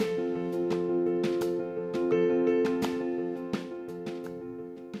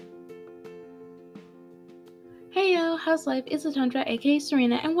how's life? It's Latondra, aka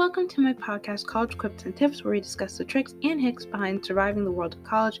Serena, and welcome to my podcast, College Quips and Tips, where we discuss the tricks and hicks behind surviving the world of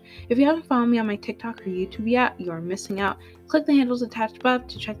college. If you haven't followed me on my TikTok or YouTube yet, you are missing out. Click the handles attached above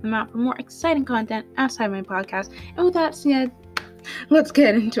to check them out for more exciting content outside my podcast. And with that said, let's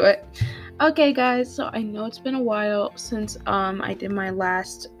get into it. Okay, guys, so I know it's been a while since I did my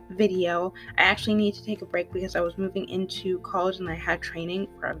last video. I actually need to take a break because I was moving into college and I had training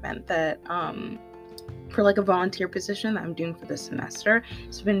for an event that for like a volunteer position that I'm doing for this semester. So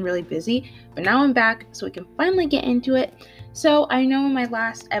it's been really busy, but now I'm back so we can finally get into it. So I know in my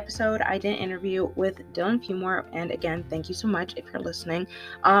last episode I did an interview with Dylan Fumore, and again, thank you so much if you're listening,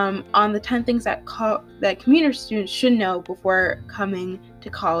 on the 10 things that commuter students should know before coming to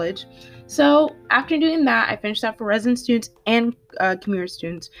college. So after doing that, I finished that for resident students and commuter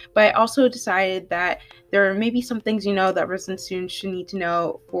students, but I also decided that there may be some things, that resident students should need to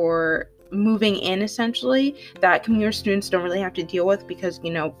know for moving in, essentially, that commuter students don't really have to deal with because,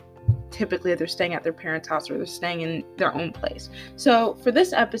 typically they're staying at their parents' house or they're staying in their own place. So for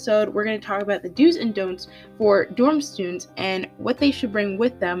this episode, we're going to talk about the do's and don'ts for dorm students and what they should bring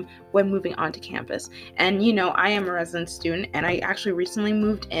with them when moving onto campus. And, I am a resident student and I actually recently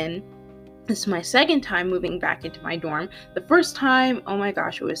moved in. This is my second time moving back into my dorm. The first time, oh my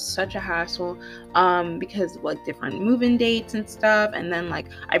gosh, it was such a hassle because of different move-in dates and stuff, and then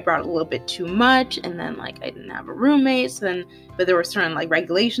I brought a little bit too much, and then I didn't have a roommate, but there were certain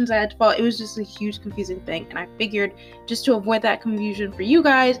regulations I had to follow. It was just a huge confusing thing, and I figured just to avoid that confusion for you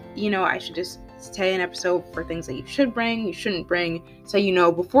guys, I should just say an episode for things that you should bring, you shouldn't bring,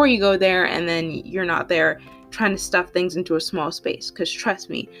 so before you go there, and then you're not there trying to stuff things into a small space. Because trust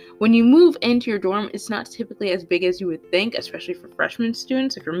me, when you move into your dorm, it's not typically as big as you would think, especially for freshman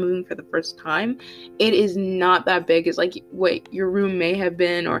students. If you're moving for the first time, it is not that big as what your room may have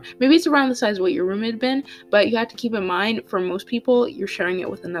been, or maybe it's around the size of what your room had been. But you have to keep in mind, for most people, you're sharing it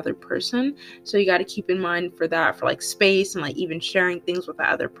with another person, so you got to keep in mind for that, for space and even sharing things with the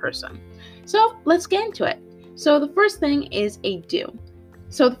other person. So let's get into it. So the first thing is a do.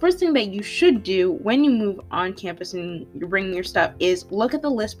 So the first thing that you should do when you move on campus and you're bringing your stuff is look at the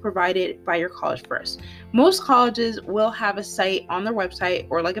list provided by your college first. Most colleges will have a site on their website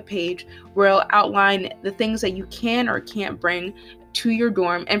or a page where it'll outline the things that you can or can't bring to your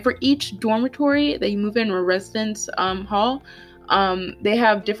dorm. And for each dormitory that you move in, or residence hall, they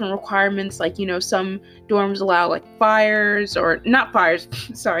have different requirements. Some dorms allow fires, or not fires,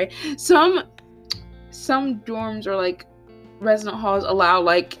 sorry. Some dorms are resident halls allow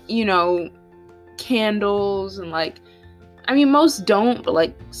candles, and most don't,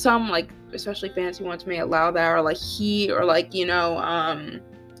 but some especially fancy ones may allow that, or heat, or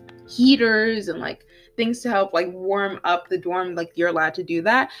heaters and things to help warm up the dorm. You're allowed to do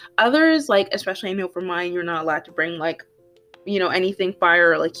that. Others, especially I know for mine, you're not allowed to bring anything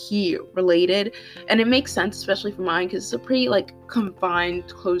fire or heat related. And it makes sense, especially for mine, because it's a pretty confined,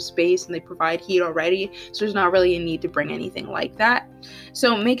 closed space, and they provide heat already, so there's not really a need to bring anything like that.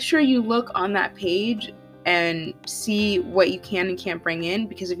 So make sure you look on that page and see what you can and can't bring in,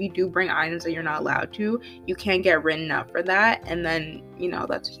 because if you do bring items that you're not allowed to, you can get written up for that, and then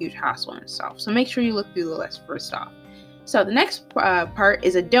that's a huge hassle in itself. So make sure you look through the list first off. So the next part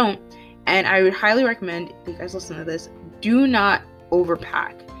is a don't, and I would highly recommend, if you guys listen to this, do not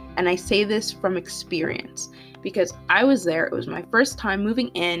overpack. And I say this from experience because I was there. It was my first time moving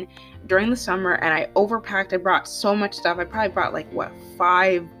in during the summer, and I overpacked. I brought so much stuff. I probably brought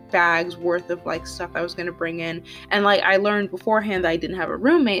 5 bags worth of stuff I was going to bring in. And I learned beforehand that I didn't have a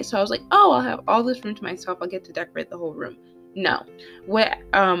roommate, so I was I'll have all this room to myself. I'll get to decorate the whole room. No. What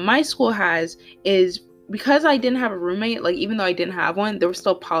my school has is, because I didn't have a roommate, even though I didn't have one, there was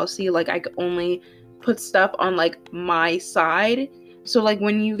still policy, I could only put stuff on my side. So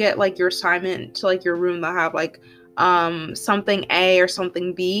when you get your assignment to your room, they'll have something A or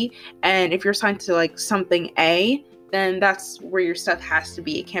something B, and if you're assigned to something A, then that's where your stuff has to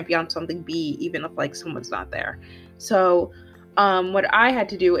be. It can't be on something B, even if someone's not there. So what I had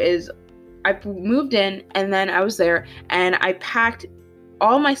to do is I moved in, and then I was there, and I packed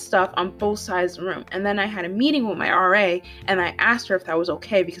all my stuff on both sides of the room. And then I had a meeting with my RA, and I asked her if that was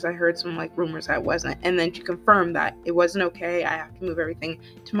okay, because I heard some rumors that it wasn't. And then she confirmed that it wasn't okay. I have to move everything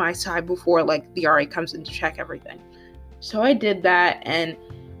to my side before the RA comes in to check everything. So I did that, and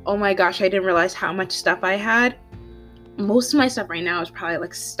oh my gosh, I didn't realize how much stuff I had. Most of my stuff right now is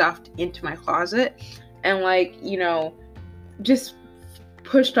probably stuffed into my closet, and just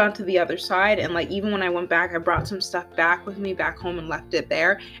pushed onto the other side. And even when I went back, I brought some stuff back with me back home and left it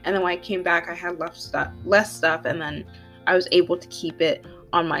there. And then when I came back, I had less stuff, and then I was able to keep it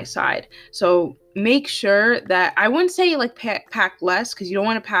on my side. So make sure that, I wouldn't say like pack less, because you don't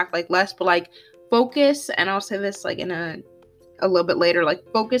want to pack like less, but like focus, and I'll say this like in a little bit later, like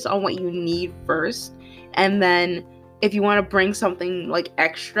focus on what you need first, and then if you want to bring something like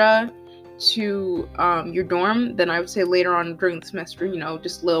extra to your dorm, then I would say later on during the semester,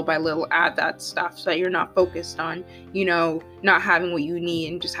 just little by little add that stuff so that you're not focused on, not having what you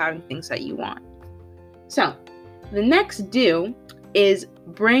need and just having things that you want. So the next do is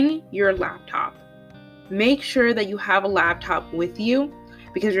bring your laptop. Make sure that you have a laptop with you,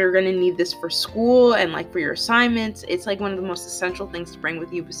 because you're going to need this for school and like for your assignments. It's like one of the most essential things to bring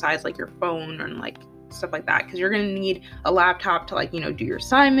with you besides like your phone and like stuff like that, because you're going to need a laptop to like, do your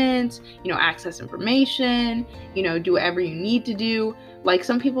assignments, access information, do whatever you need to do. Like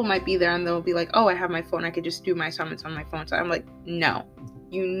some people might be there and they'll be like, oh, I have my phone, I could just do my assignments on my phone. So I'm like, no,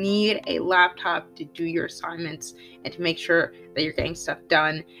 you need a laptop to do your assignments and to make sure that you're getting stuff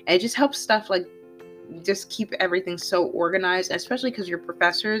done. And it just helps stuff like just keep everything so organized, especially because your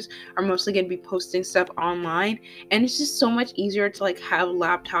professors are mostly going to be posting stuff online, and it's just so much easier to like have a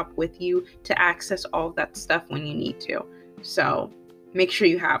laptop with you to access all of that stuff when you need to. So make sure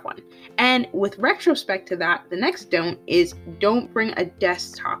you have one. And with retrospect to that, the next don't bring a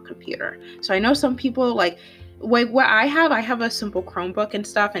desktop computer. So I know some people like what I have a simple Chromebook and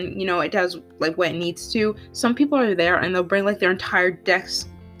stuff, and it does like what it needs to. Some people are there and they'll bring like their entire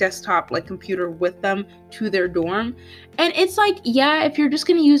desktop like computer with them to their dorm, and it's like, yeah, if you're just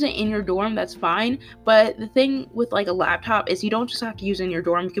going to use it in your dorm, that's fine. But the thing with like a laptop is you don't just have to use it in your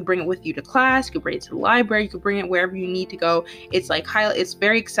dorm. You could bring it with you to class, you could bring it to the library, you could bring it wherever you need to go. It's like it's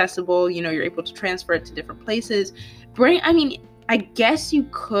very accessible, you're able to transfer it to different places. I guess you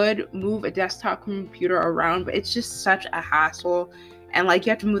could move a desktop computer around, but it's just such a hassle. And like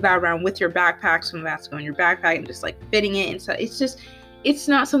you have to move that around with your backpack, so that's going in your backpack and just like fitting it. And so it's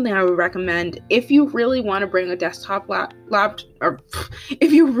not something I would recommend. If you really want to bring a desktop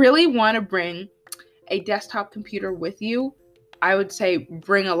if you really want to bring a desktop computer with you, I would say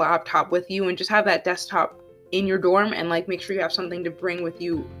bring a laptop with you and just have that desktop in your dorm, and like make sure you have something to bring with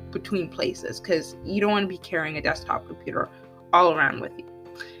you between places, because you don't want to be carrying a desktop computer all around with you.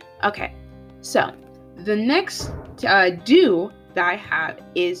 Okay, so the next do that I have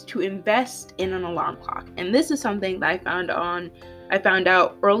is to invest in an alarm clock, and this is something that I found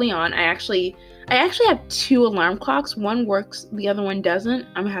out early on. I actually have 2 alarm clocks. One works, the other one doesn't.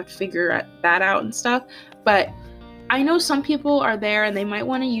 I'm gonna have to figure that out and stuff. But I know some people are there and they might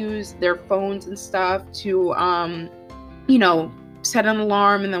want to use their phones and stuff to set an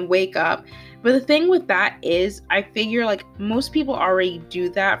alarm and then wake up. But the thing with that is, I figure like most people already do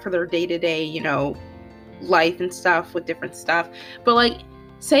that for their day-to-day, life and stuff with different stuff. But like,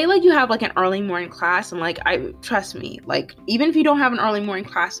 say like you have like an early morning class, and like, trust me, like even if you don't have an early morning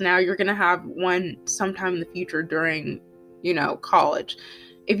class now, you're gonna have one sometime in the future during, college.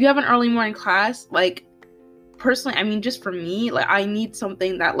 If you have an early morning class, like personally, just for me, like I need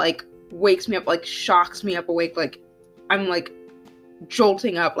something that like wakes me up, like shocks me up awake, like I'm like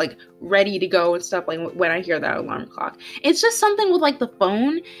jolting up, like ready to go and stuff, like when I hear that alarm clock. It's just something with like the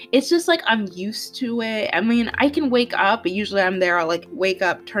phone, it's just like I'm used to it. I can wake up, but usually I'm there, I'll like wake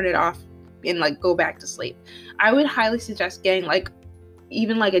up, turn it off, and like go back to sleep. I would highly suggest getting like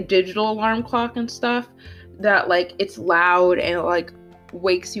even like a digital alarm clock and stuff that like it's loud and it like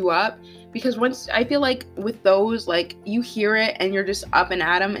wakes you up, because once I feel like with those, like you hear it and you're just up and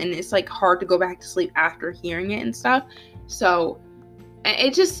at 'em, and it's like hard to go back to sleep after hearing it and stuff. So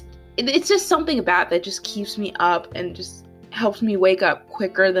it's just something about that just keeps me up and just helps me wake up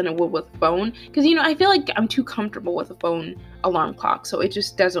quicker than it would with a phone, because I feel like I'm too comfortable with a phone alarm clock, so it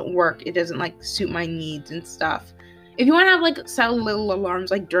just doesn't work. It doesn't like suit my needs and stuff. If you want to have like set little alarms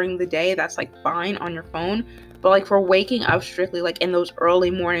like during the day, that's like fine on your phone, but like for waking up strictly like in those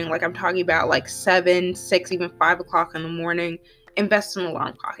early morning, like I'm talking about like 7, 6, even 5 o'clock in the morning, invest in an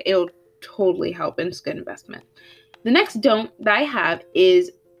alarm clock. It'll totally help, and it's a good investment. The next don't that I have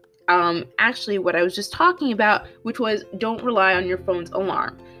is actually what I was just talking about, which was don't rely on your phone's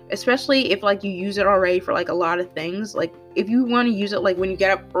alarm, especially if like you use it already for like a lot of things. Like if you want to use it like when you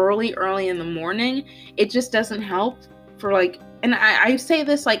get up early in the morning, it just doesn't help for like, and I say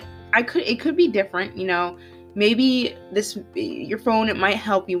this like it could be different, maybe your phone, it might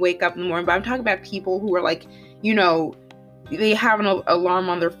help you wake up in the morning, but I'm talking about people who are like, they have an alarm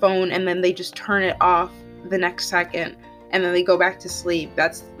on their phone and then they just turn it off the next second and then they go back to sleep.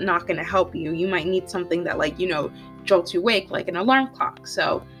 That's not going to help you. You might need something that like, jolts you awake, like an alarm clock.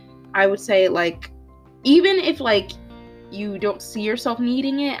 So I would say like, even if like you don't see yourself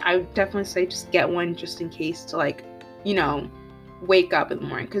needing it, I would definitely say just get one just in case to like, wake up in the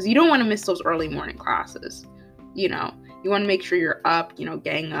morning, because you don't want to miss those early morning classes. You want to make sure you're up,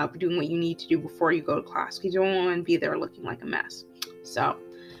 getting up, doing what you need to do before you go to class, because you don't want to be there looking like a mess. So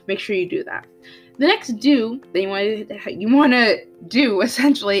make sure you do that. The next do that you want to do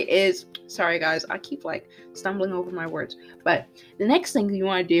essentially is, sorry guys, I keep stumbling over my words, but the next thing you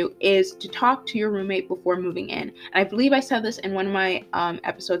want to do is to talk to your roommate before moving in. And I believe I said this in one of my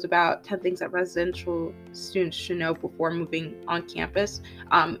episodes about 10 things that residential students should know before moving on campus.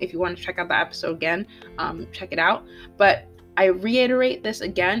 If you want to check out that episode again, check it out. But I reiterate this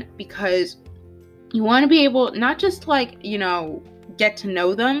again because you want to be able, not just get to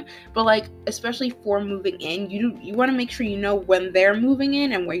know them, but especially for moving in, you want to make sure you know when they're moving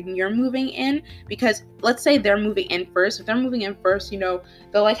in and when you're moving in, because let's say they're moving in first. If they're moving in first, they'll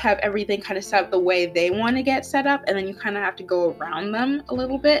have everything kind of set up the way they want to get set up, and then you kind of have to go around them a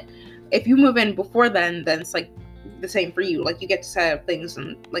little bit. If you move in before then it's the same for you. You get to set up things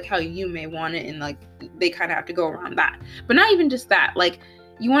and how you may want it, and they kind of have to go around that. But not even just that,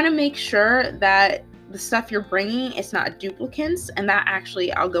 you want to make sure that the stuff you're bringing, it's not duplicates. And that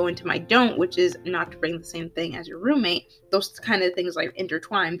actually, I'll go into my don't, which is not to bring the same thing as your roommate. Those kind of things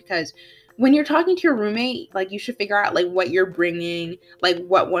intertwine, because when you're talking to your roommate, you should figure out what you're bringing,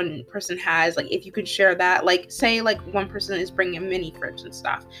 what one person has, if you could share that. Say one person is bringing a mini fridge and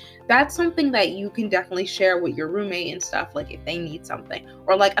stuff, that's something that you can definitely share with your roommate and stuff, if they need something,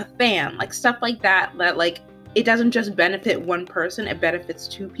 or a fan, stuff like that it doesn't just benefit one person, it benefits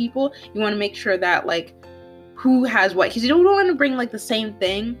two people. You want to make sure that who has what, because you don't want to bring the same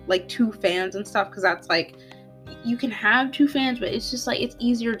thing, two fans and stuff, because that's you can have two fans, but it's just it's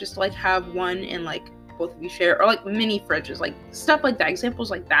easier just to have one and both of you share, or mini fridges, stuff like that, examples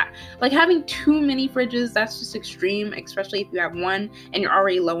like that. Having two mini fridges, that's just extreme, especially if you have one and you're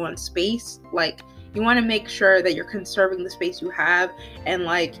already low on space. You want to make sure that you're conserving the space you have, and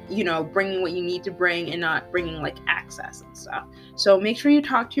bringing what you need to bring, and not bringing access and stuff. So make sure you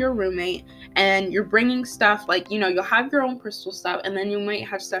talk to your roommate, and you're bringing stuff you'll have your own personal stuff, and then you might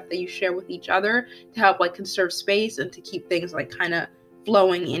have stuff that you share with each other to help conserve space and to keep things kind of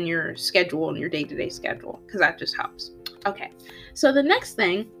flowing in your schedule and your day-to-day schedule, because that just helps. Okay, so the next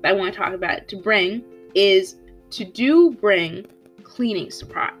thing that I want to talk about to bring is to bring cleaning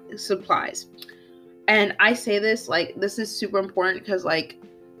supplies. And I say this, this is super important, because,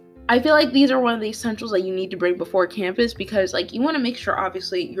 I feel these are one of the essentials that you need to bring before campus, because, you want to make sure,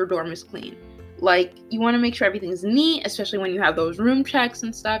 obviously, your dorm is clean. You want to make sure everything's neat, especially when you have those room checks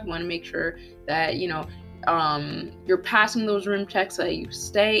and stuff. You want to make sure that, you're passing those room checks, so that you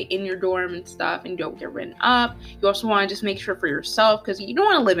stay in your dorm and stuff and don't get written up. You also want to just make sure for yourself, because you don't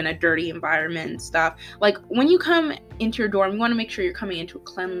want to live in a dirty environment and stuff. When you come into your dorm, you want to make sure you're coming into a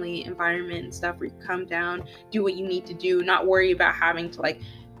cleanly environment and stuff, where you come down, do what you need to do, not worry about having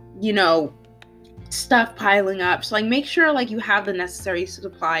to stuff piling up. So make sure you have the necessary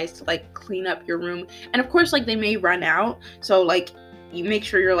supplies to clean up your room. And of course they may run out, so you make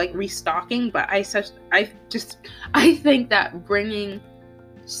sure you're restocking. But I think that bringing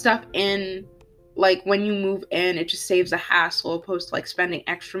stuff in when you move in, it just saves a hassle, opposed to spending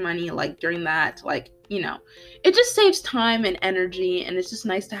extra money during that, it just saves time and energy, and it's just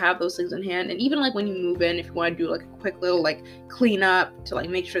nice to have those things in hand. And even when you move in, if you want to do a quick little clean up to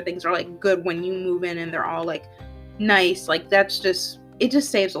make sure things are good when you move in and they're all nice, that's just, it just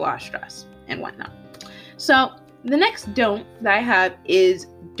saves a lot of stress and whatnot. So the next don't that I have is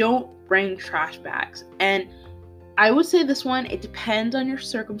don't bring trash bags. And I would say this one, it depends on your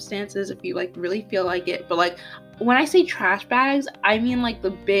circumstances if you really feel like it. But when I say trash bags, I mean the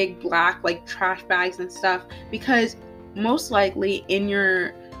big black trash bags and stuff, because most likely in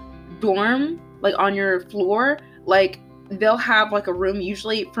your dorm, on your floor, they'll have a room.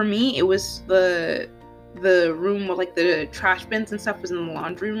 Usually for me, it was the room with the trash bins and stuff was in the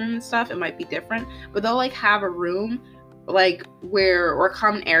laundry room and stuff. It might be different, but they'll have a room where, or a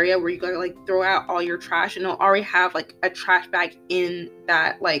common area where you gotta throw out all your trash, and they'll already have a trash bag in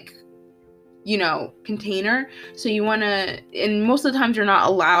that container. So you want to, and most of the times you're not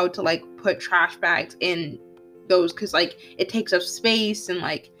allowed to put trash bags in those, because it takes up space, and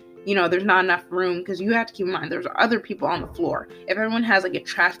there's not enough room, because you have to keep in mind there's other people on the floor. If everyone has a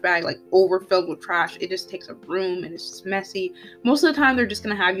trash bag overfilled with trash, it just takes up room and it's just messy. Most of the time they're just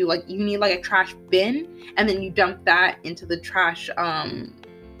gonna have you you need a trash bin, and then you dump that into the trash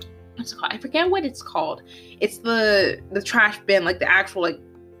what's it called? I forget what it's called. It's the trash bin, the actual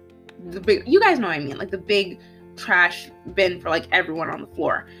the big, you guys know what I mean, the big trash bin for everyone on the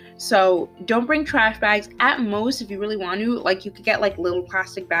floor. So don't bring trash bags. At most, if you really want to, like, you could get like little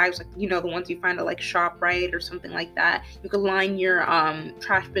plastic bags, like, you know, the ones you find at like ShopRite or something like that. You could line your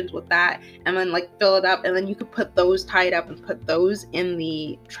trash bins with that and then like fill it up, and then you could put those tied up and put those in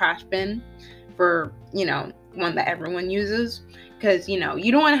the trash bin for, you know, one that everyone uses. Because, you know,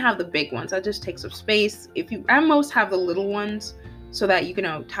 you don't want to have the big ones. That just takes up space. If you at most have the little ones so that you can, you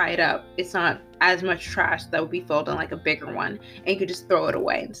know, tie it up, it's not as much trash that would be filled in like a bigger one, and you could just throw it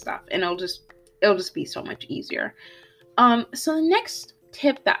away and stuff, and it'll just be so much easier. So the next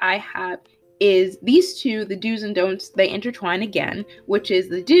tip that I have is these two, the do's and don'ts, they intertwine again, which is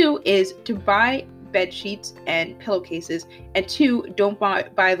the do is to buy bed sheets and pillowcases, and 2, don't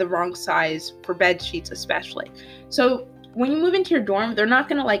buy the wrong size for bed sheets especially. So when you move into your dorm, they're not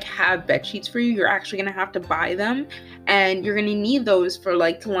gonna like have bed sheets for you. You're actually gonna have to buy them, and you're gonna need those for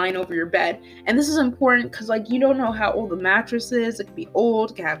like to line over your bed. And this is important because like you don't know how old the mattress is. It could be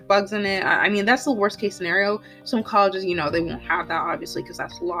old, it could have bugs in it. I mean, that's the worst case scenario. Some colleges, you know, they won't have that obviously because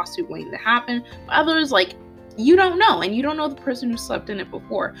that's a lawsuit waiting to happen. But others, like, you don't know, and you don't know the person who slept in it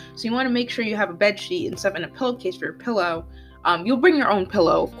before. So you want to make sure you have a bed sheet and stuff in a pillowcase for your pillow. You'll bring your own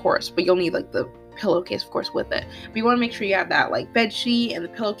pillow, of course, but you'll need like the pillowcase, of course, with it. But you want to make sure you have that like bed sheet and the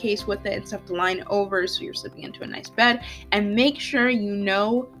pillowcase with it and stuff to line over so you're sleeping into a nice bed. And make sure you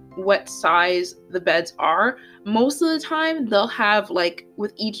know what size the beds are. Most of the time they'll have like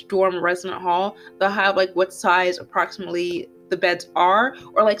with each dorm resident hall, they'll have like what size approximately the beds are,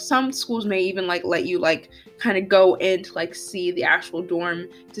 or like some schools may even like let you like kind of go in to like see the actual dorm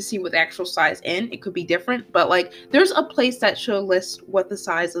to see what the actual size in. It could be different, but like there's a place that should list what the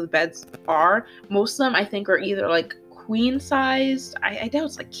size of the beds are. Most of them I think are either like queen size. I doubt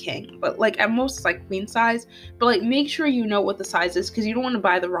it's like king, but like at most it's like queen size. But like make sure you know what the size is, because you don't want to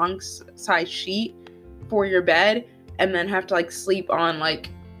buy the wrong size sheet for your bed and then have to like sleep on like,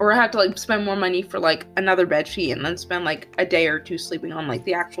 or have to like spend more money for like another bed sheet and then spend like a day or two sleeping on like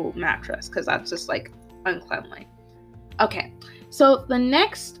the actual mattress, because that's just like uncleanly. Okay, so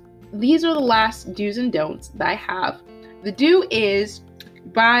these are the last do's and don'ts that I have. The do is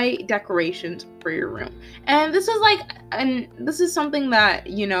buy decorations for your room. And this is something that,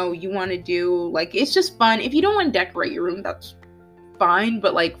 you know, you want to do. Like, it's just fun. If you don't want to decorate your room, that's fine.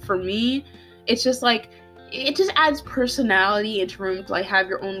 But like for me, it's just like, it just adds personality into room to like have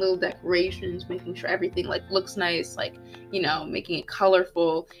your own little decorations, making sure everything like looks nice, like, you know, making it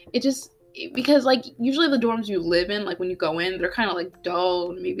colorful. Because like usually the dorms you live in, like when you go in, they're kind of like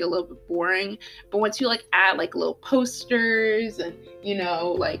dull and maybe a little bit boring. But once you like add like little posters and, you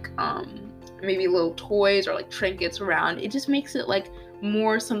know, like maybe little toys or like trinkets around, it just makes it like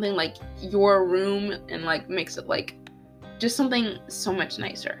more something like your room, and like makes it like just something so much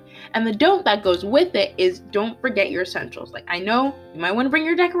nicer. And the don't that goes with it is don't forget your essentials. Like, I know you might want to bring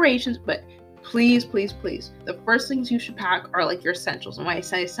your decorations, but please, please, please, the first things you should pack are like your essentials. And when I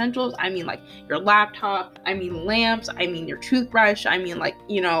say essentials, I mean like your laptop, I mean lamps, I mean your toothbrush, I mean like,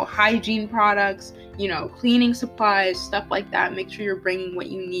 you know, hygiene products, you know, cleaning supplies, stuff like that. Make sure you're bringing what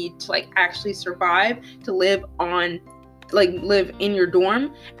you need to like actually survive, to live in your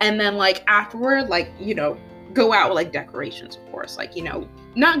dorm. And then like afterward, like, you know, go out with like decorations, of course, like, you know,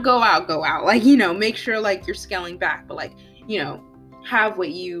 not go out, like, you know, make sure like you're scaling back, but like, you know, have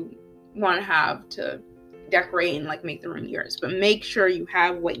what you want to have to decorate and like make the room yours. But make sure you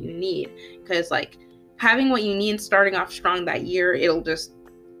have what you need, because like having what you need and starting off strong that year,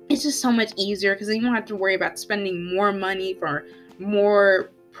 it's just so much easier, because then you don't have to worry about spending more money for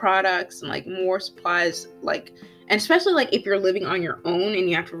more products and like more supplies, like, and especially like if you're living on your own and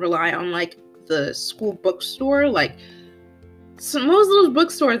you have to rely on like the school bookstore. Like, so most of those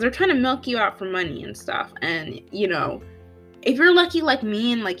bookstores, they're trying to milk you out for money and stuff. And, you know, if you're lucky like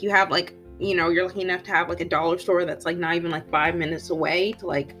me and like you have like, you know, you're lucky enough to have like a dollar store that's like not even like 5 minutes away to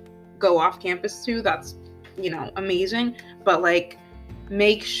like go off campus to, that's, you know, amazing. But like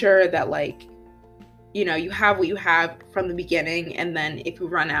make sure that like, you know, you have what you have from the beginning, and then if you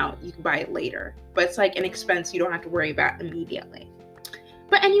run out, you can buy it later. But it's like an expense you don't have to worry about immediately.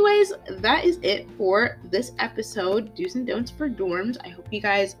 But anyways, that is it for this episode, do's and don'ts for dorms. I hope you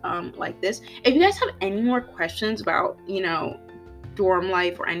guys like this. If you guys have any more questions about, you know, dorm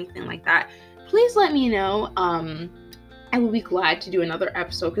life or anything like that, please let me know. I will be glad to do another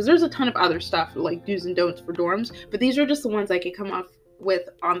episode, because there's a ton of other stuff like do's and don'ts for dorms, but these are just the ones I can come up with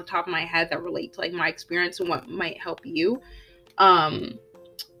on the top of my head that relate to like my experience and what might help you.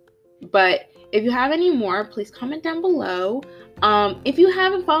 But if you have any more, please comment down below. If you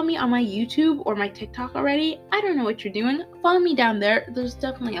haven't followed me on my YouTube or my TikTok already, I don't know what you're doing. Follow me down there. There's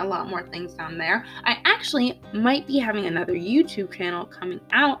definitely a lot more things down there. I actually might be having another YouTube channel coming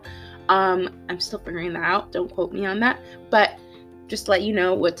out. I'm still figuring that out. Don't quote me on that, but just let you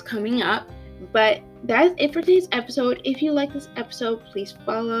know what's coming up. But that's it for today's episode. If you like this episode, please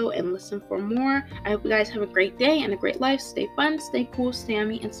follow and listen for more. I hope you guys have a great day and a great life. Stay fun, stay cool, stay on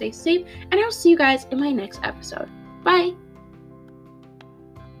me, and stay safe. And I'll see you guys in my next episode. Bye!